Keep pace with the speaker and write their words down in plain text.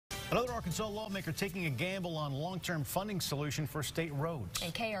Another Arkansas lawmaker taking a gamble on long-term funding solution for state roads.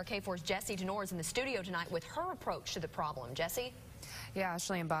 And KRK4's Jesse Denor is in the studio tonight with her approach to the problem. Jesse? Yeah,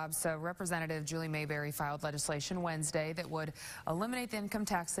 Ashley and Bob. So Representative Julie Mayberry filed legislation Wednesday that would eliminate the income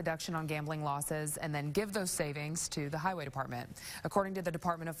tax deduction on gambling losses and then give those savings to the Highway Department. According to the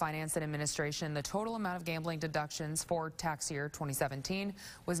Department of Finance and Administration, the total amount of gambling deductions for tax year 2017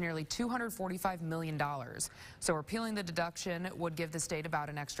 was nearly $245 million. So repealing the deduction would give the state about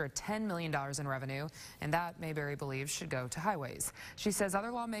an extra $10 million in revenue, and that Mayberry believes should go to highways. She says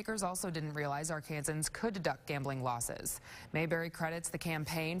other lawmakers also didn't realize Arkansans could deduct gambling losses. Mayberry credits the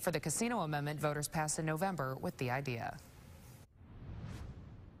campaign for the casino amendment voters passed in November with the idea.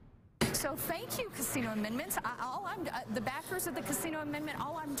 So thank you, casino amendments. The backers of the casino amendment,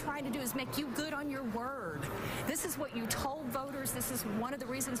 all I'm trying to do is make you good on your word. This is what you told voters. This is one of the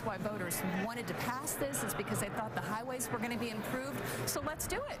reasons why voters wanted to pass this, is because they thought the highways were going to be improved. So let's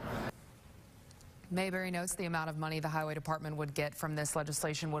do it. Mayberry notes the amount of money the Highway Department would get from this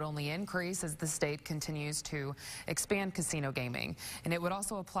legislation would only increase as the state continues to expand casino gaming. And it would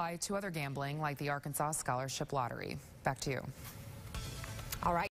also apply to other gambling like the Arkansas Scholarship Lottery. Back to you. All right.